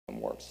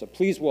remarks. So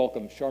please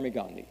welcome Sharmi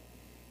Gandhi.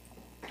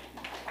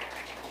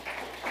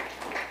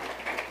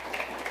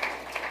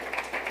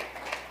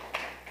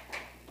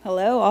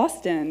 Hello,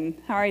 Austin.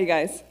 How are you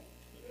guys?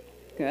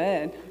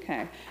 Good.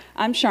 Okay.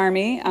 I'm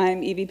Sharmi.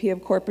 I'm EVP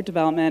of Corporate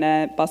Development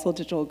at Bustle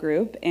Digital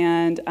Group,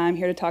 and I'm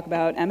here to talk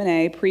about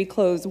M&A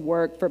pre-close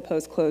work for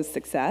post-close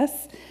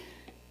success.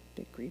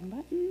 Big green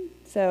button.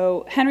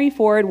 So Henry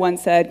Ford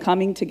once said,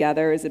 coming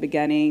together is a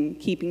beginning,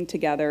 keeping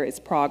together is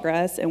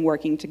progress, and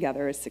working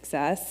together is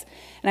success.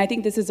 And I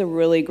think this is a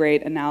really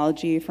great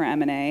analogy for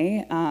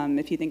M&A.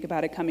 If you think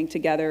about it, coming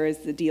together is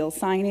the deal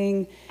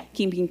signing,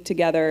 keeping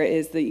together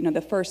is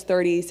the first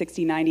 30,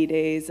 60, 90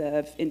 days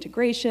of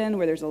integration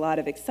where there's a lot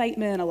of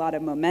excitement, a lot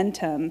of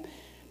momentum.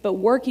 But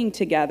working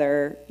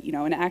together,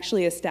 and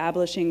actually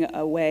establishing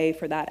a way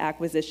for that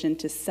acquisition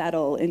to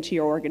settle into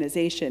your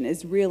organization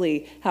is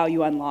really how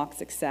you unlock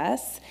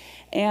success.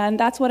 And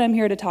that's what I'm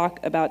here to talk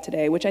about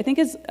today, which I think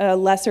is a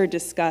lesser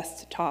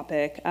discussed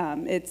topic.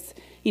 It's,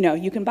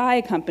 you can buy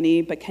a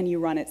company, but can you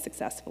run it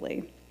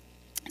successfully?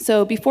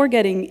 So before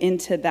getting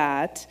into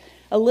that,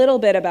 a little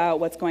bit about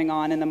what's going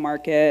on in the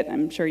market.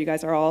 I'm sure you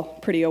guys are all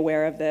pretty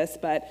aware of this,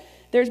 but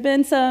there's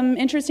been some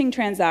interesting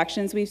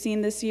transactions we've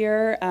seen this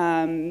year.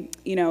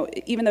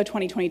 Even though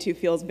 2022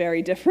 feels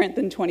very different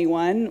than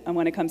 21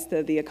 when it comes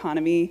to the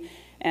economy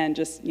and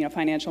just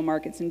financial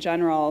markets in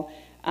general,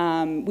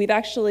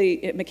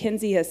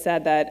 McKinsey has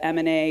said that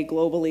M&A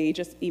globally,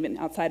 just even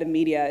outside of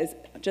media, is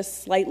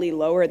just slightly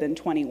lower than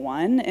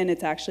 21, and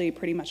it's actually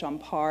pretty much on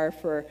par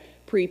for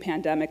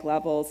pre-pandemic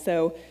levels.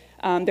 So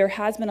there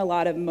has been a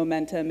lot of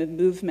momentum and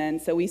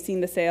movement. So we've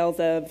seen the sales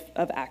of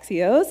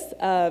Axios,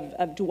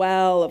 of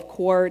Dwell, of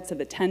Quartz, of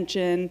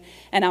Attention.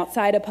 And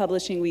outside of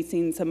publishing, we've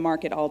seen some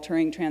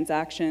market-altering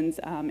transactions.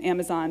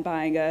 Amazon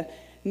buying a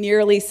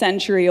nearly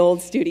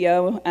century-old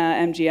studio,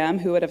 MGM.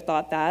 Who would have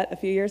thought that a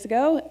few years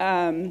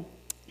ago?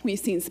 We've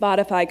seen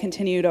Spotify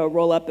continue to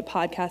roll up the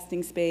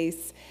podcasting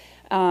space.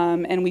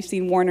 And we've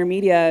seen Warner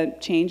Media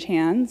change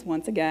hands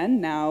once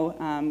again,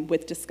 now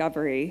with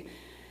Discovery.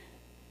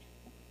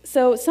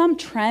 So some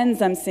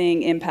trends I'm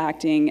seeing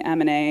impacting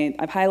M&A,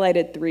 I've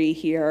highlighted 3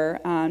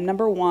 here.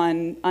 Number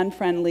 1,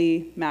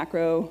 unfriendly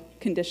macro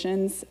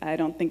conditions. I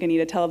don't think I need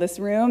to tell this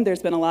room.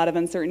 There's been a lot of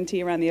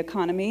uncertainty around the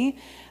economy.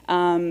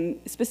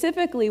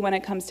 Specifically when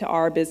it comes to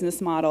our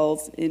business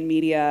models in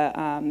media,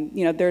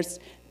 there's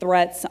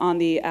threats on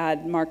the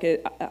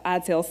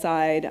ad sales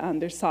side.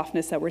 There's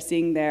softness that we're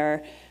seeing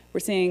there. We're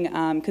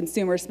seeing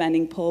consumer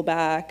spending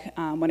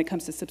pullback when it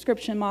comes to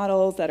subscription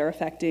models that are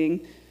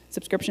affecting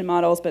subscription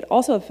models, but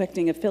also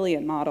affecting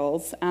affiliate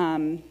models.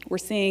 We're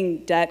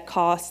seeing debt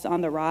costs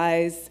on the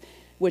rise,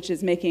 which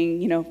is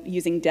making,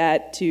 using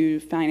debt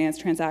to finance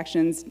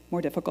transactions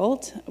more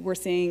difficult. We're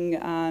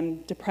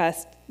seeing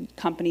depressed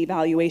company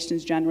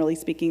valuations, generally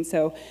speaking,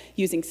 so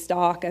using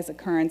stock as a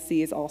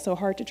currency is also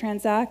hard to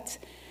transact.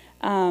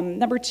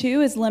 Number 2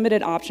 is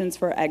limited options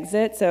for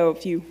exit. So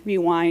if you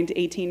rewind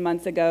 18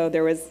 months ago,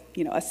 there was,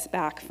 a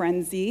SPAC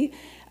frenzy.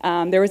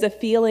 There was a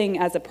feeling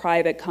as a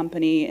private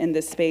company in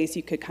this space,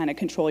 you could kind of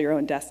control your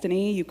own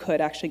destiny. You could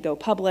actually go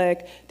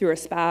public through a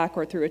SPAC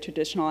or through a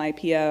traditional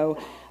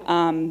IPO.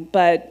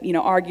 But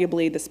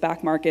arguably the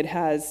SPAC market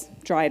has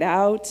dried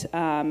out.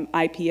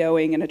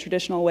 IPOing in a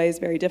traditional way is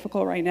very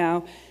difficult right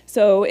now.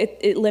 So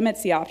it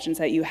limits the options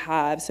that you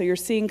have. So you're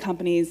seeing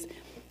companies,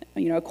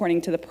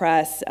 according to the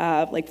press,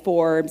 like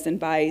Forbes and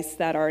Vice,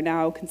 that are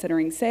now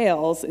considering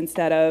sales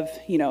instead of,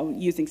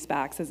 using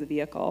SPACs as a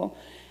vehicle.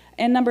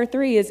 And number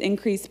 3 is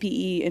increased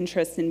PE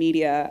interest in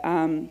media.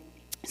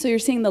 So you're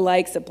seeing the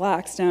likes of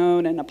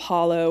Blackstone and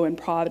Apollo and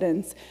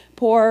Providence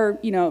pour,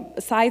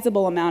 a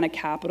sizable amount of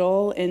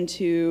capital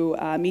into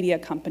media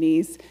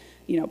companies,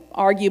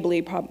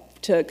 arguably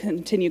to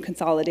continue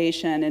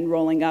consolidation and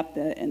rolling up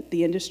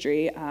the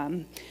industry.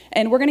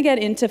 And we're going to get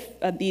into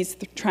these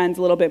trends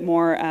a little bit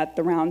more at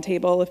the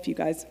roundtable if you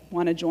guys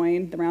want to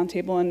join the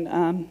roundtable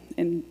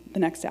in the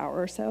next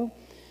hour or so.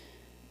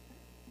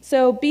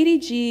 So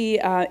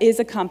BDG is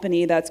a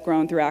company that's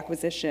grown through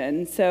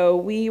acquisition. So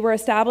we were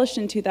established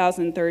in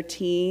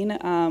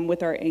 2013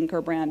 with our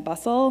anchor brand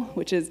Bustle,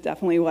 which is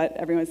definitely what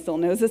everyone still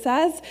knows us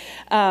as.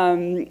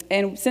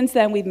 And since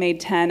then, we've made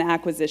 10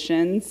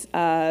 acquisitions.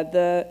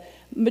 The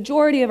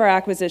majority of our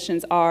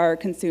acquisitions are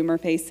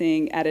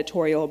consumer-facing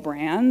editorial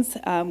brands.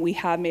 We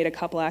have made a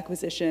couple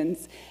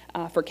acquisitions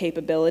for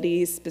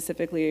capabilities,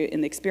 specifically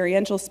in the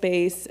experiential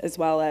space, as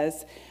well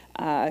as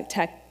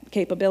tech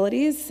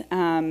capabilities.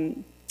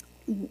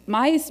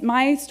 My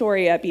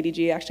story at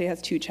BDG actually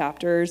has 2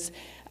 chapters.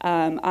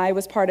 I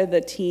was part of the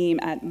team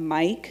at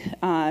Mike,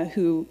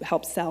 who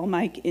helped sell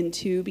Mike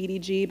into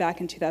BDG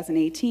back in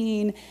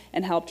 2018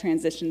 and helped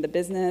transition the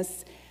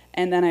business.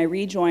 And then I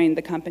rejoined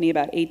the company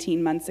about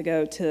 18 months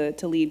ago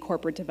to lead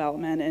corporate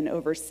development and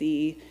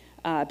oversee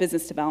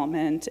business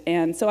development.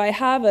 And so I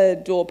have a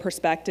dual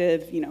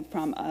perspective,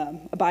 from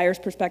a buyer's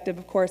perspective,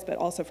 of course, but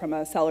also from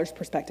a seller's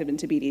perspective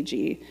into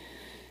BDG.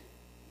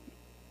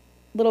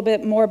 A little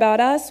bit more about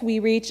us. We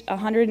reach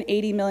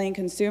 180 million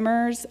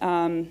consumers.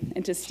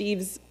 And to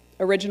Steve's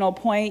original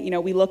point,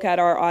 we look at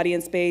our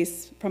audience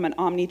base from an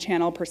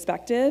omni-channel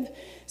perspective.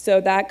 So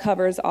that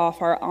covers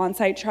off our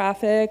on-site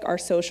traffic, our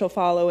social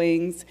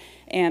followings,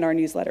 and our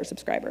newsletter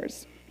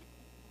subscribers.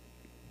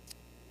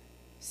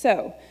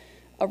 So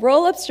a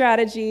roll-up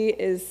strategy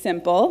is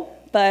simple,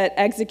 but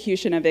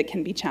execution of it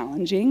can be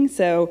challenging.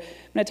 So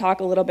I'm going to talk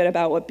a little bit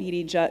about what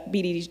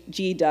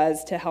BDG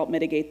does to help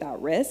mitigate that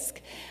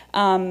risk.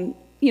 Buying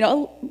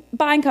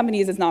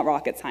companies is not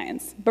rocket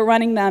science, but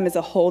running them is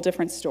a whole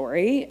different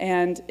story.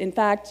 And in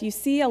fact, you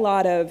see a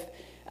lot of,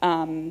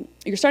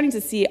 you're starting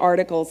to see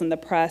articles in the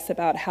press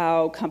about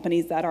how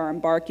companies that are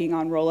embarking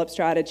on roll-up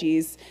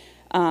strategies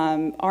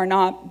are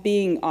not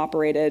being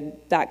operated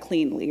that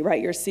cleanly, right?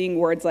 You're seeing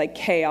words like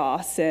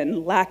chaos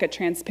and lack of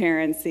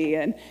transparency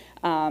and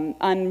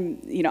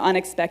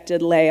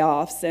unexpected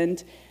layoffs.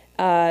 And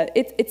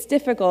it's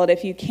difficult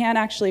if you can't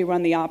actually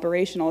run the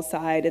operational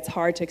side. It's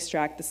hard to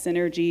extract the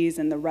synergies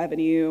and the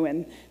revenue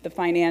and the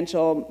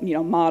financial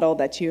model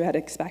that you had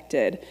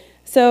expected.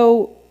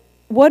 So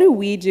what do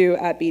we do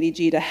at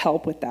BDG to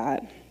help with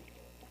that?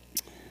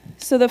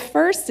 So the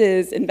first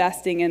is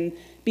investing in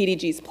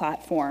BDG's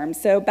platform.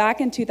 So back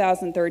in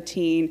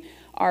 2013,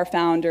 our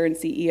founder and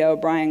CEO,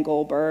 Brian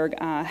Goldberg,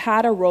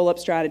 had a roll-up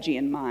strategy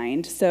in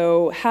mind.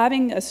 So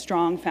having a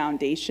strong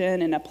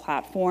foundation and a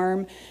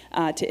platform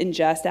to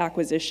ingest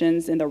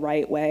acquisitions in the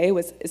right way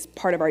is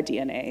part of our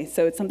DNA.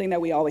 So it's something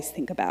that we always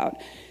think about.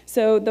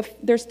 So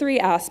there's three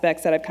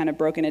aspects that I've kind of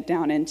broken it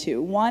down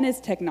into. One is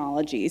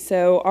technology.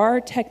 So our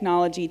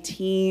technology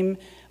team,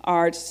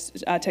 our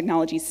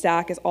technology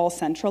stack is all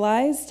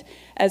centralized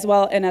as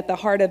well, and at the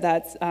heart of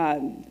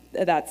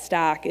that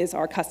stack is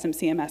our custom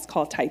CMS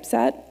called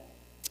Typeset.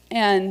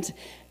 And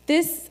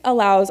this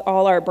allows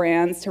all our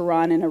brands to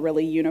run in a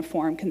really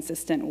uniform,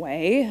 consistent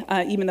way,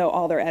 even though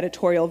all their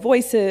editorial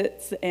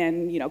voices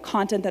and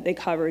content that they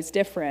cover is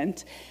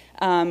different.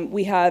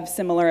 We have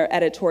similar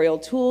editorial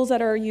tools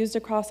that are used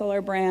across all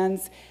our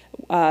brands,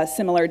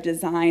 similar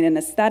design and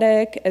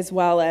aesthetic, as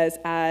well as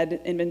ad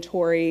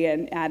inventory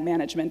and ad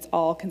management's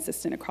all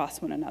consistent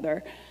across one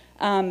another.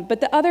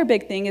 But the other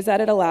big thing is that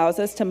it allows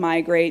us to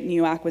migrate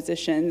new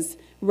acquisitions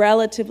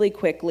relatively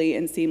quickly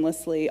and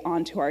seamlessly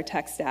onto our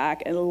tech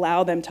stack and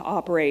allow them to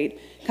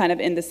operate kind of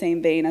in the same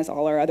vein as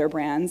all our other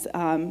brands,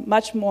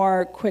 much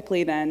more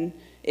quickly than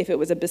if it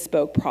was a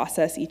bespoke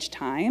process each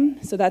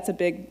time. So that's a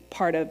big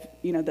part of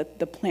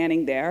the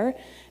planning there.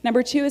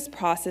 Number two is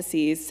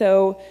processes.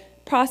 So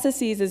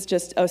processes is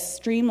just a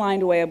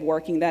streamlined way of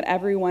working that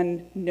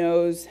everyone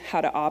knows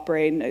how to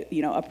operate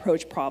and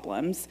approach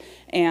problems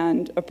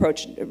and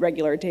approach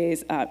regular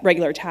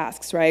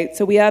tasks, right?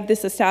 So we have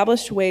this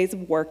established ways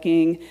of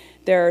working.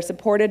 They're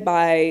supported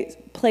by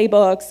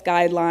playbooks,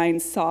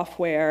 guidelines,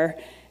 software.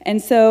 And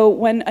so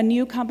when a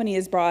new company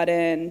is brought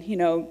in,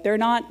 they're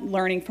not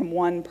learning from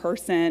one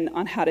person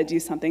on how to do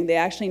something. They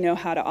actually know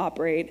how to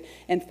operate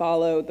and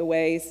follow the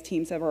ways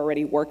teams are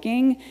already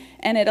working.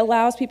 And it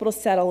allows people to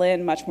settle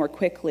in much more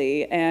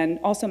quickly and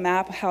also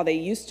map how they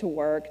used to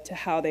work to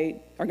how they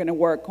are going to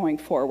work going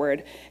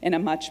forward in a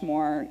much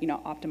more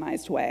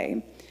optimized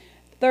way.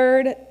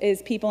 Third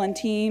is people and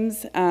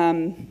teams.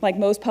 Like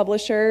most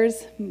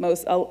publishers,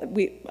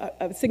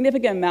 a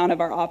significant amount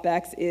of our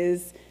OpEx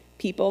is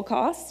people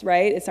costs,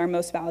 right? It's our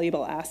most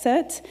valuable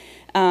asset.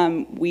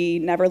 We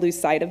never lose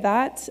sight of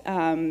that.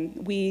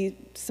 We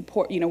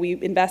support,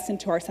 we invest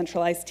into our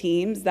centralized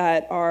teams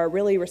that are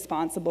really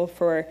responsible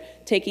for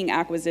taking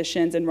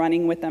acquisitions and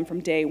running with them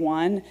from day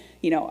one.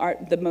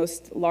 The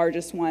most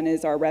largest one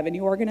is our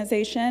revenue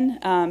organization.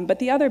 But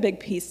the other big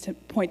piece to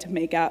point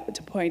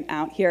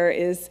out here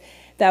is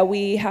that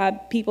we have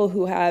people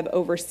who have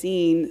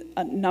overseen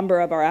a number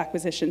of our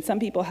acquisitions. Some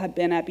people have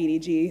been at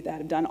BDG that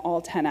have done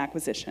all 10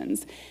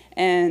 acquisitions.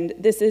 And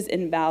this is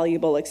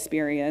invaluable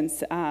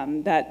experience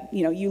that,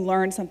 you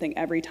learn something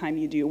every time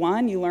you do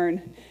one. You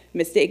learn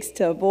mistakes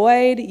to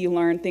avoid. You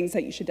learn things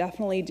that you should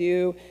definitely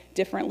do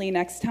differently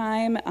next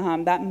time.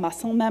 That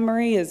muscle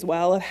memory as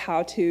well of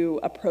how to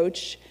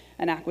approach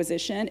an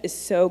acquisition is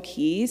so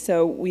key.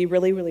 So we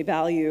really, really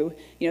value,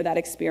 that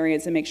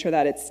experience and make sure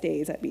that it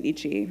stays at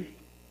BDG.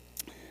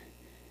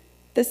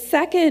 The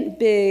second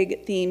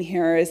big theme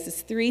here is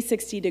this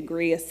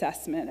 360-degree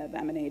assessment of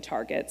M&A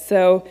targets.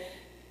 So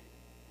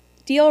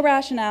deal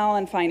rationale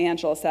and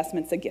financial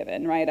assessment's a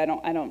given, right? I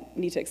don't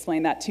need to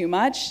explain that too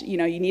much. You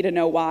need to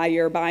know why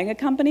you're buying a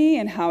company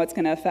and how it's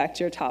going to affect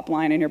your top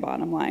line and your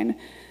bottom line.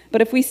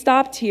 But if we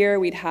stopped here,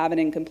 we'd have an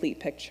incomplete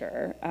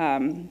picture.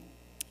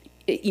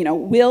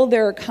 Will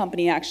their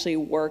company actually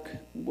work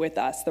with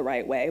us the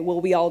right way? Will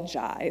we all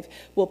jive?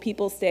 Will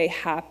people stay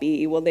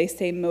happy? Will they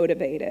stay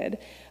motivated?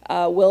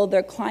 Will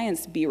their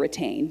clients be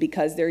retained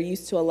because they're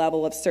used to a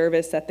level of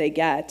service that they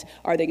get?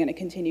 Are they going to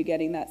continue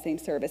getting that same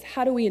service?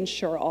 How do we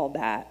ensure all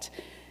that?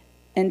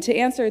 And to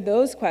answer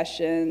those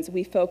questions,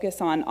 we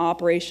focus on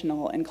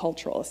operational and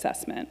cultural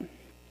assessment.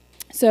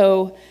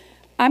 So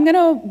I'm going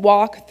to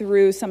walk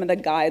through some of the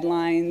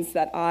guidelines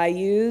that I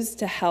use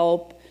to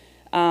help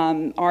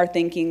our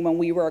thinking when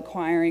we were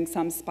acquiring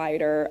Some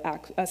Spider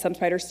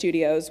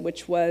Studios,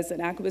 which was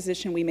an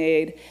acquisition we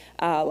made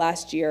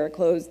last year,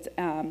 closed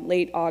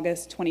late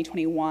August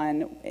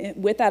 2021.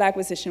 With that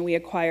acquisition, we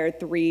acquired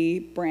 3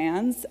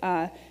 brands,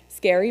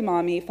 Scary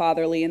Mommy,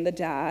 Fatherly, and The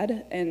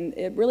Dad, and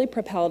it really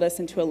propelled us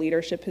into a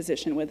leadership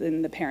position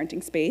within the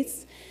parenting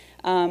space.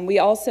 We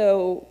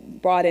also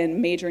brought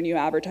in major new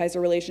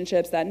advertiser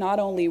relationships that not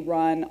only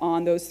run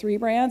on those 3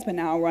 brands, but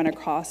now run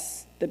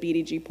across the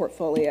BDG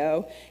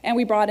portfolio. And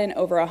we brought in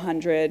over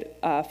 100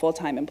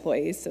 full-time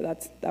employees. So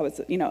that was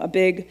a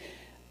big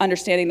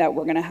understanding that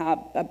we're going to have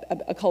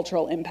a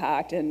cultural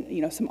impact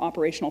and some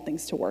operational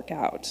things to work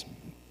out.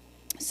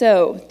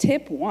 So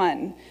tip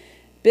 1,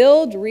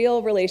 build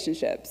real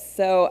relationships.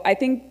 So I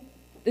think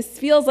this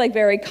feels like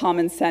very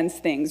common sense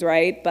things,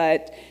 right?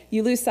 But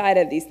you lose sight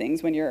of these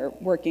things when you're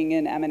working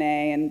in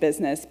M&A and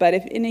business. But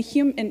if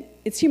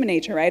it's human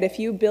nature, right? If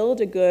you build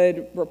a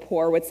good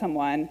rapport with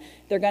someone,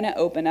 they're going to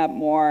open up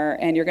more,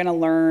 and you're going to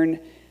learn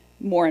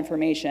more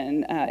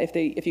information if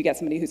you get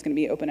somebody who's going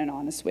to be open and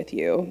honest with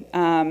you.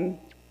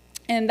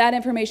 And that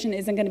information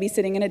isn't going to be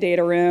sitting in a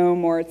data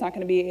room, or it's not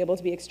going to be able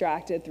to be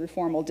extracted through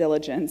formal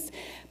diligence.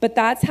 But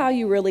that's how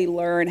you really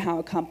learn how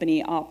a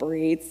company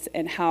operates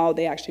and how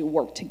they actually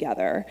work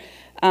together.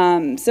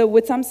 So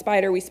with Some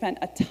Spider, we spent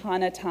a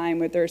ton of time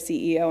with their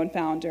CEO and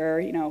founder.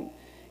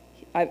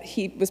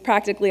 He was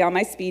practically on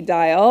my speed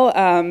dial,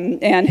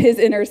 and his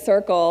inner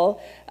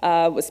circle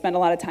spent a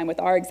lot of time with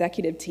our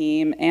executive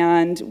team,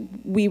 and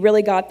we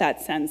really got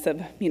that sense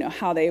of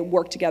how they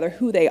work together,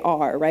 who they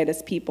are, right,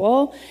 as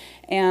people.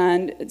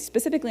 And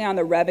specifically on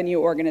the revenue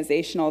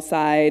organizational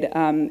side,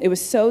 it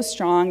was so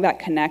strong, that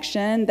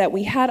connection, that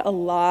we had a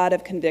lot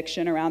of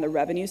conviction around the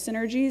revenue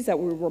synergies that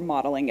we were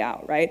modeling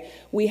out, right?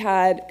 We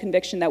had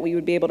conviction that we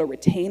would be able to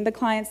retain the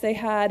clients they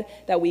had,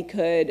 that we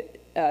could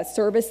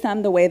service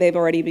them the way they've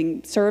already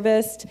been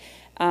serviced,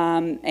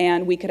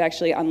 and we could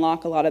actually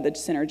unlock a lot of the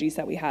synergies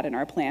that we had in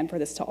our plan for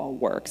this to all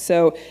work.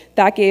 So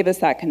that gave us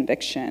that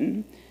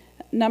conviction.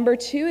 Number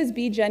 2 is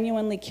be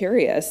genuinely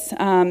curious.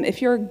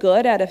 If you're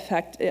good at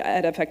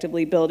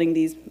effectively building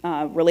these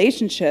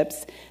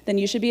relationships, then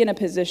you should be in a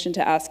position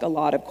to ask a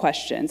lot of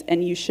questions,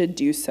 and you should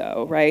do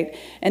so, right?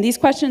 And these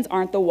questions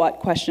aren't the what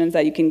questions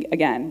that you can,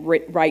 again,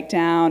 write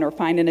down or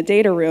find in a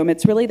data room.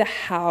 It's really the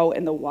how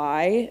and the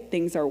why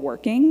things are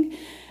working.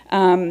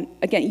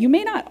 Again, you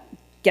may not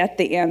get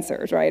the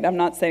answers, right? I'm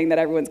not saying that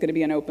everyone's going to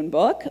be an open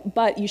book,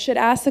 but you should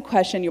ask the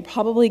question. You'll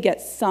probably get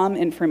some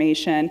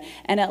information,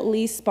 and at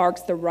least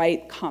sparks the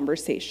right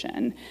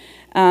conversation.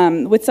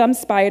 With Some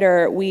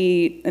Spider,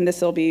 and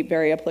this will be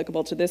very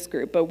applicable to this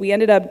group, but we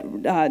ended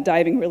up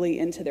diving really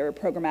into their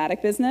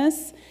programmatic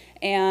business,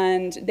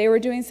 and they were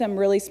doing some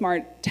really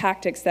smart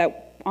tactics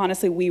that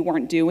honestly we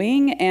weren't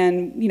doing,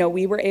 and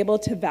we were able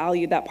to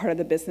value that part of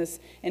the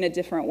business in a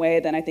different way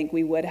than I think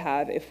we would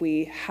have if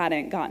we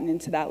hadn't gotten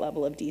into that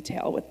level of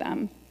detail with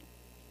them.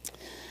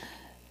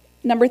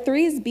 Number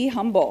 3 is be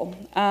humble.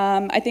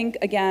 I think,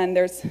 again,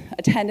 there's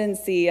a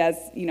tendency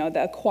as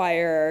the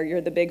acquirer, you're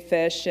the big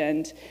fish,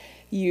 and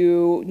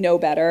you know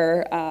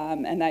better,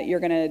 and that you're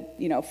going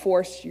to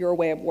force your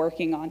way of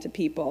working onto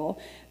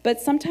people. But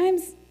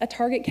sometimes a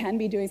target can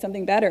be doing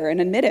something better,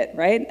 and admit it,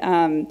 right?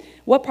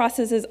 What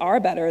processes are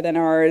better than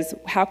ours?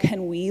 How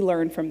can we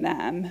learn from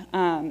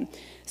them?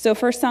 So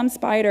for Some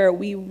Spider,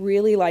 we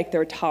really like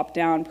their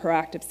top-down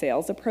proactive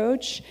sales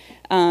approach.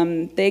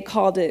 They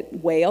called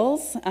it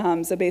whales.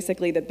 So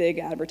basically the big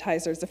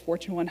advertisers, the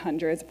Fortune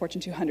 100s, the Fortune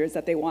 200s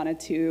that they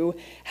wanted to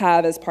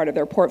have as part of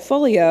their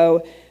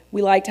portfolio.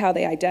 We liked how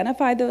they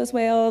identified those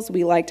whales,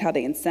 we liked how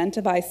they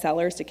incentivized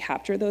sellers to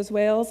capture those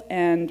whales,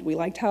 and we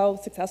liked how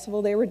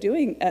successful they were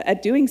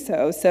at doing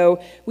so.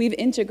 So we've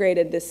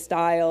integrated this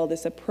style,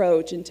 this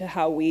approach into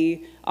how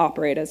we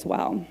operate as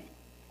well.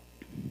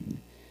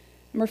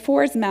 Number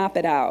 4 is map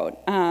it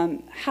out.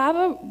 Have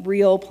a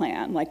real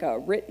plan, like a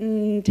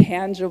written,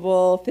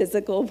 tangible,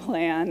 physical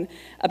plan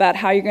about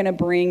how you're going to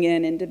bring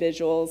in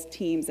individuals,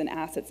 teams, and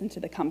assets into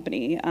the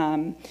company.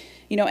 And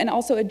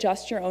also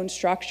adjust your own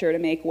structure to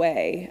make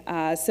way.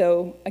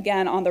 So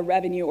again, on the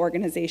revenue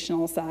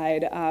organizational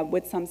side,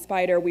 with Some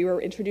Spider, we were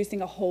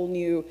introducing a whole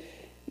new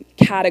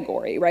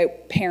category,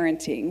 right?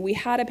 Parenting. We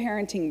had a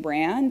parenting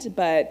brand,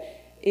 but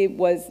it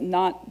was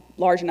not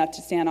large enough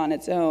to stand on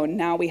its own.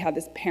 Now we have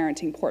this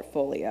parenting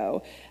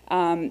portfolio.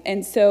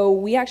 And so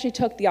we actually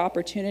took the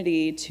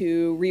opportunity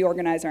to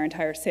reorganize our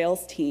entire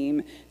sales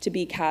team to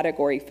be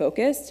category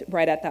focused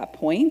right at that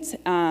point.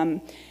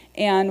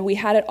 And we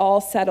had it all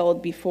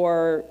settled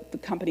before the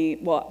company,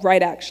 well,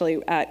 right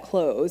actually at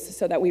close,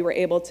 so that we were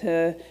able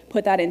to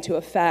put that into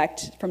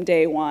effect from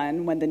day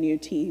one when the new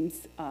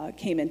teams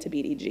came into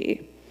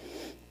BDG.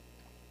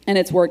 And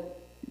it's worked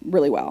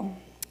really well.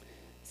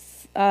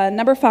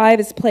 Number 5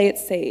 is play it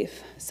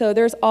safe. So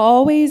there's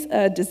always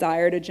a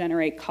desire to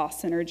generate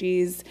cost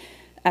synergies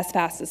as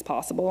fast as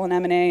possible in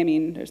M&A. I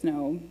mean, there's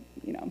no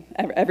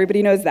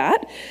everybody knows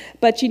that.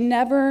 But you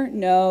never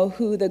know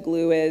who the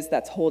glue is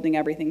that's holding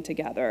everything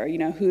together.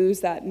 Who's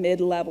that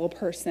mid-level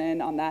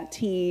person on that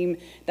team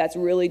that's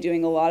really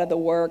doing a lot of the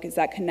work, is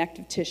that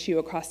connective tissue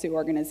across the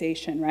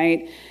organization,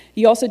 right?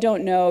 You also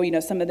don't know,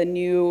 some of the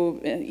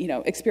new,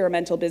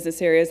 experimental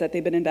business areas that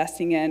they've been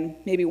investing in.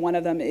 Maybe one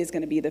of them is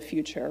going to be the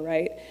future,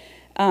 right?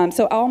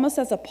 So almost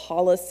as a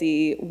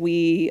policy,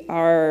 we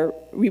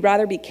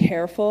rather be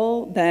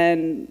careful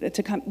when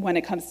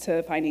it comes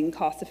to finding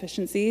cost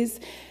efficiencies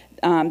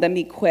than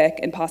be quick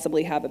and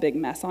possibly have a big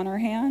mess on our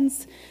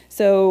hands.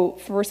 So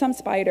for some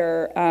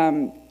Spider,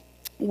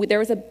 there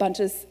was a bunch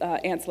of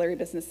ancillary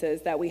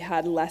businesses that we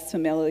had less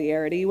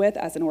familiarity with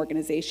as an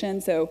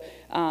organization. So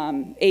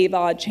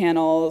AVOD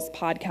channels,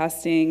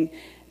 podcasting,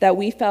 that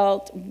we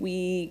felt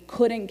we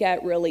couldn't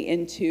get really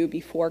into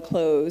before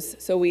close.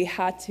 So we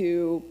had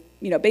to,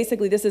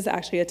 basically this is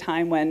actually a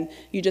time when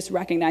you just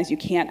recognize you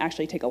can't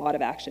actually take a lot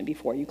of action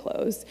before you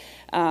close.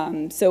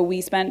 So we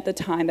spent the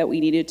time that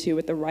we needed to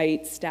with the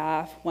right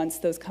staff once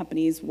those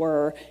companies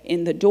were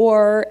in the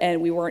door,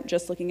 and we weren't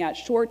just looking at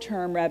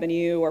short-term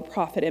revenue or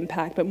profit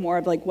impact, but more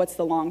of like, what's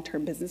the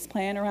long-term business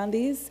plan around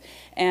these?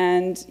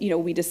 And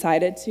we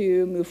decided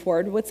to move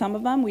forward with some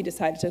of them. We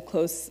decided to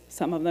close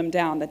some of them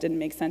down that didn't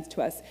make sense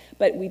to us.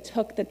 But we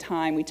took the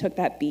time, we took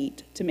that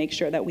beat to make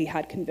sure that we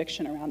had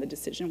conviction around the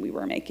decision we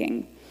were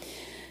making.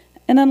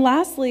 And then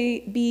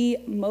lastly, be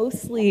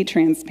mostly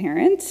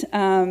transparent.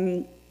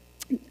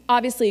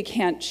 Obviously, you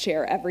can't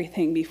share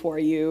everything before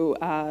you,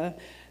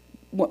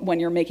 when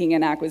you're making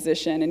an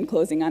acquisition and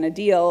closing on a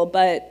deal,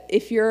 but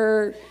if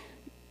you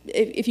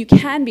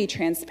can be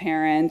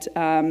transparent,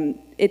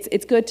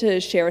 it's good to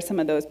share some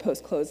of those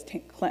post-close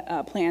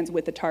plans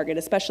with the target,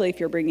 especially if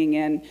you're bringing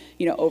in,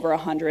 over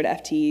 100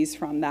 FTEs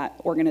from that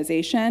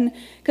organization,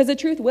 because the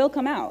truth will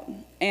come out.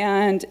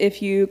 And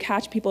if you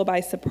catch people by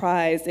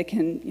surprise, it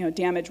can,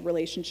 damage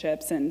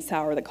relationships and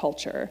sour the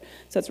culture.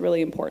 So it's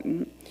really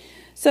important.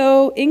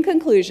 So in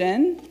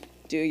conclusion,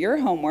 do your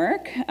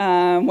homework.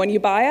 When you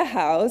buy a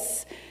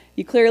house,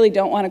 you clearly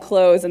don't want to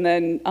close and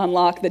then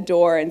unlock the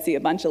door and see a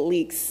bunch of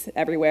leaks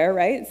everywhere,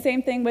 right?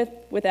 Same thing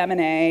with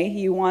M&A.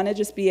 You want to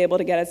just be able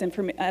to get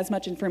as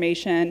much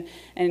information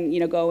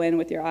and go in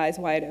with your eyes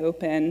wide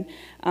open.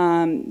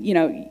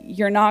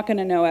 You're not going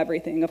to know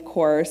everything, of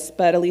course,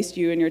 but at least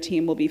you and your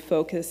team will be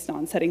focused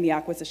on setting the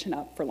acquisition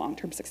up for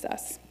long-term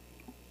success.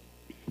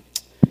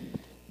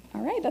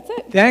 All right, that's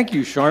it. Thank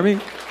you,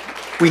 Sharmi.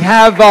 We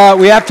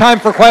have time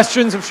for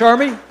questions of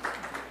Sharmi.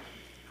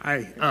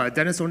 Hi,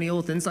 Dennis O'Neill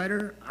with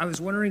Insider. I was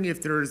wondering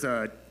if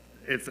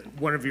if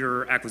one of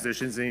your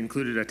acquisitions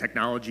included a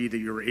technology that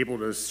you were able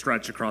to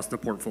stretch across the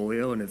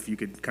portfolio, and if you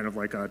could kind of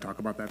talk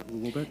about that a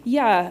little bit.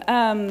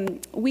 Yeah,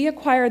 we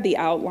acquired the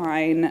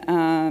Outline.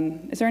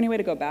 Is there any way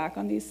to go back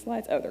on these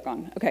slides? Oh, they're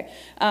gone. Okay.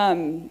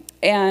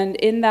 And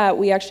in that,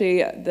 we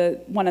actually,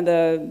 one of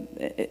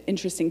the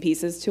interesting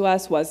pieces to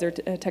us was their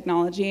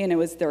technology, and it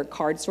was their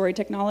card story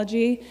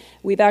technology.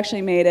 We've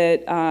actually made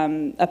it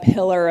a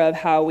pillar of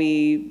how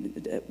we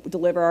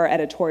deliver our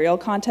editorial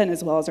content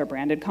as well as our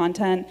branded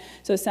content.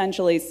 So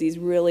essentially, it's these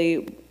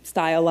really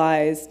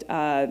stylized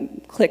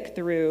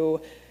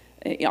click-through.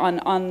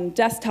 On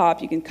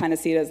desktop, you can kind of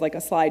see it as like a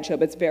slideshow,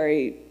 but it's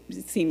very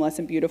seamless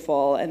and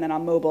beautiful. And then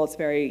on mobile, it's a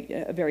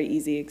very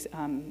easy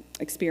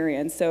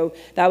experience. So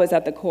that was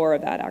at the core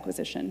of that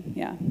acquisition.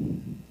 Yeah.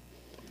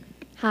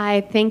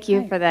 Hi, thank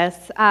you for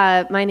this.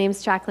 My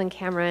name's Jacqueline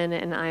Cameron,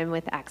 and I'm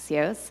with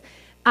Axios.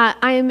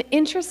 I am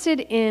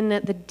interested in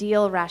the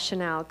deal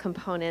rationale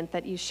component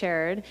that you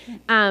shared.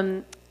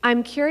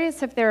 I'm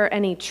curious if there are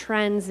any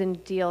trends in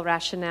deal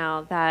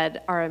rationale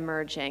that are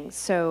emerging.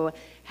 So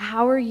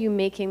how are you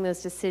making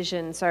those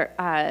decisions?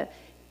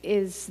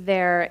 Is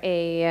there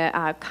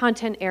a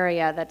content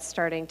area that's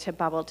starting to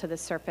bubble to the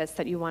surface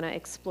that you want to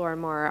explore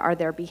more? Are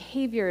there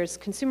behaviors,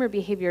 consumer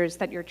behaviors,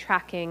 that you're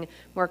tracking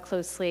more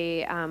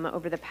closely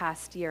over the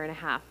past year and a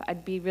half?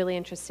 I'd be really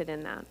interested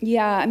in that.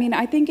 Yeah, I mean,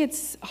 I think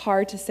it's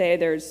hard to say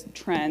there's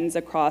trends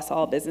across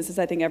all businesses.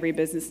 I think every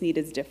business need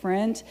is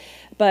different.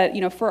 But,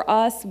 for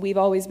us, we've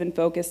always been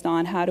focused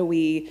on how do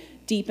we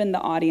deepen the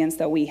audience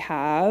that we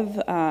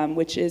have,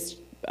 which is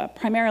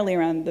primarily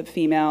around the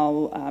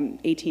female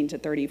 18 to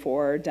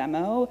 34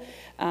 demo,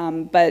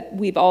 but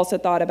we've also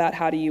thought about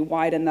how do you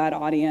widen that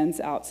audience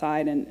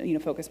outside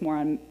and focus more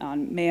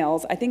on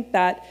males. I think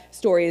that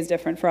story is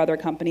different for other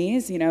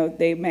companies.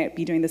 They might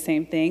be doing the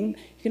same thing.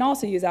 You can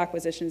also use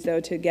acquisitions though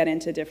to get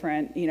into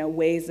different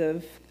ways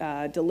of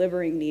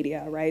delivering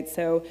media, right?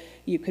 So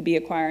you could be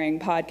acquiring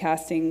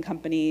podcasting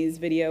companies,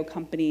 video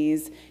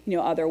companies,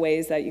 other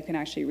ways that you can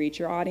actually reach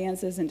your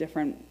audiences in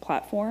different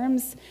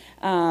platforms.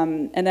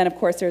 And then of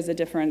course there's a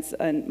difference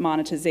in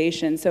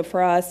monetization. So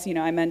for us,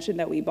 I mentioned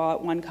that we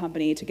bought one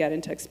company to get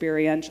into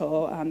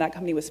experiential. That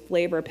company was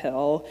Flavor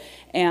Pill,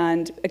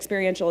 and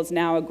experiential is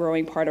now a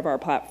growing part of our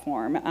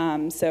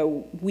platform.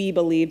 So we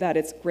believe that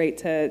it's great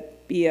to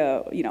be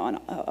a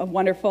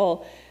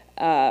wonderful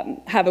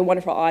have a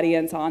wonderful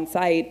audience on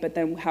site, but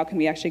then how can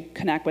we actually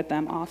connect with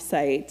them off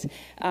site?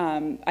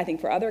 I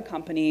think for other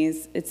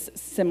companies, it's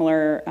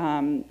similar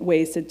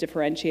ways to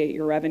differentiate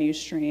your revenue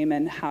stream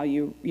and how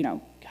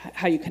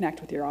how you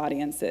connect with your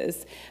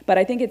audiences. But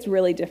I think it's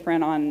really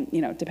different on,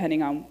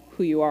 depending on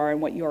who you are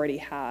and what you already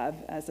have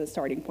as a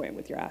starting point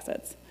with your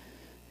assets.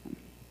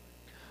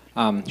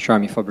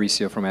 Sharmi,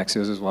 Fabrizio from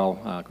Axios as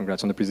well.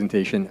 Congrats on the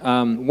presentation.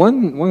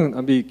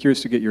 I'd be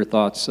curious to get your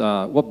thoughts.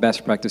 What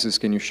best practices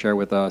can you share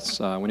with us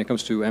when it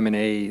comes to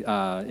M&A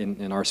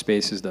in our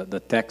spaces,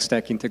 the tech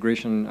stack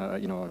integration?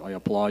 I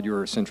applaud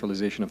your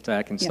centralization of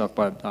tech and stuff,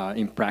 but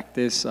in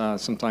practice,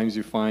 sometimes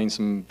you find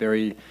some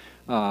very,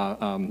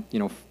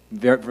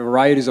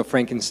 varieties of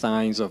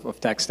Frankensteins of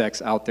tech stacks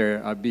out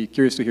there. I'd be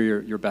curious to hear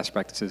your best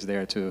practices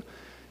there to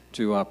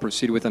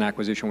proceed with an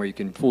acquisition where you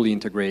can fully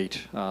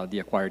integrate the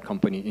acquired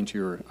company into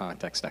your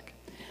tech stack?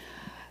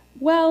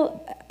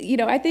 Well,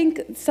 I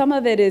think some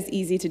of it is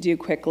easy to do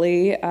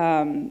quickly,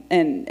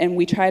 and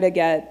we try to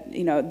get,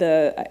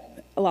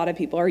 a lot of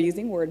people are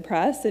using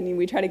WordPress, and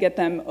we try to get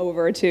them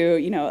over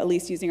to, at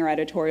least using our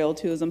editorial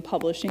tools and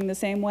publishing the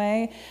same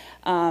way.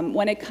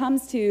 When it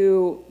comes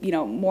to,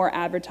 more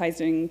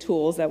advertising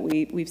tools that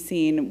we've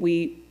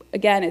seen,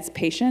 again, it's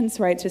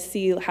patience, right? To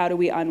see how do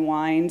we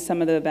unwind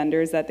some of the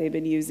vendors that they've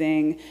been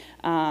using,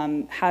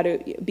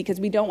 because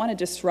we don't want to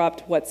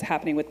disrupt what's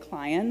happening with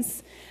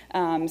clients.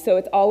 So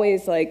it's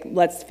always like,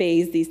 let's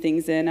phase these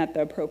things in at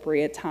the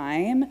appropriate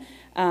time.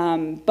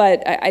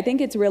 But I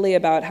think it's really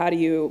about how do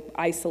you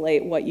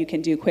isolate what you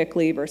can do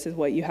quickly versus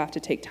what you have to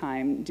take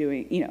time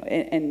doing,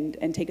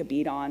 and take a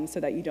beat on so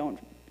that you don't.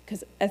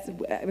 Because as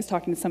I was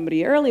talking to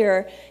somebody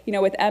earlier,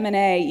 with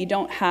M&A, you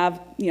don't have,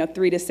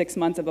 3 to 6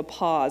 months of a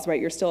pause, right?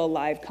 You're still a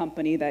live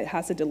company that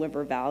has to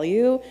deliver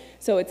value.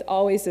 So it's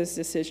always those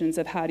decisions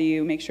of how do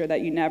you make sure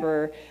that you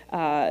never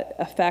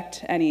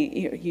affect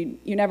any,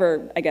 you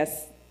never, I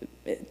guess,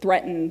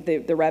 threaten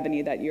the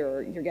revenue that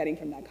you're getting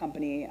from that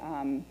company,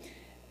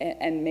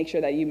 and make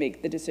sure that you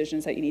make the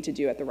decisions that you need to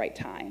do at the right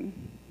time.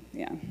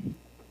 Yeah.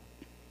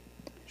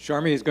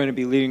 Sharmi is going to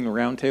be leading the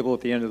roundtable at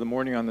the end of the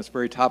morning on this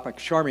very topic.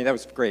 Sharmi, that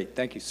was great.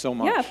 Thank you so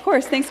much. Yeah, of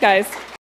course. Thanks, guys.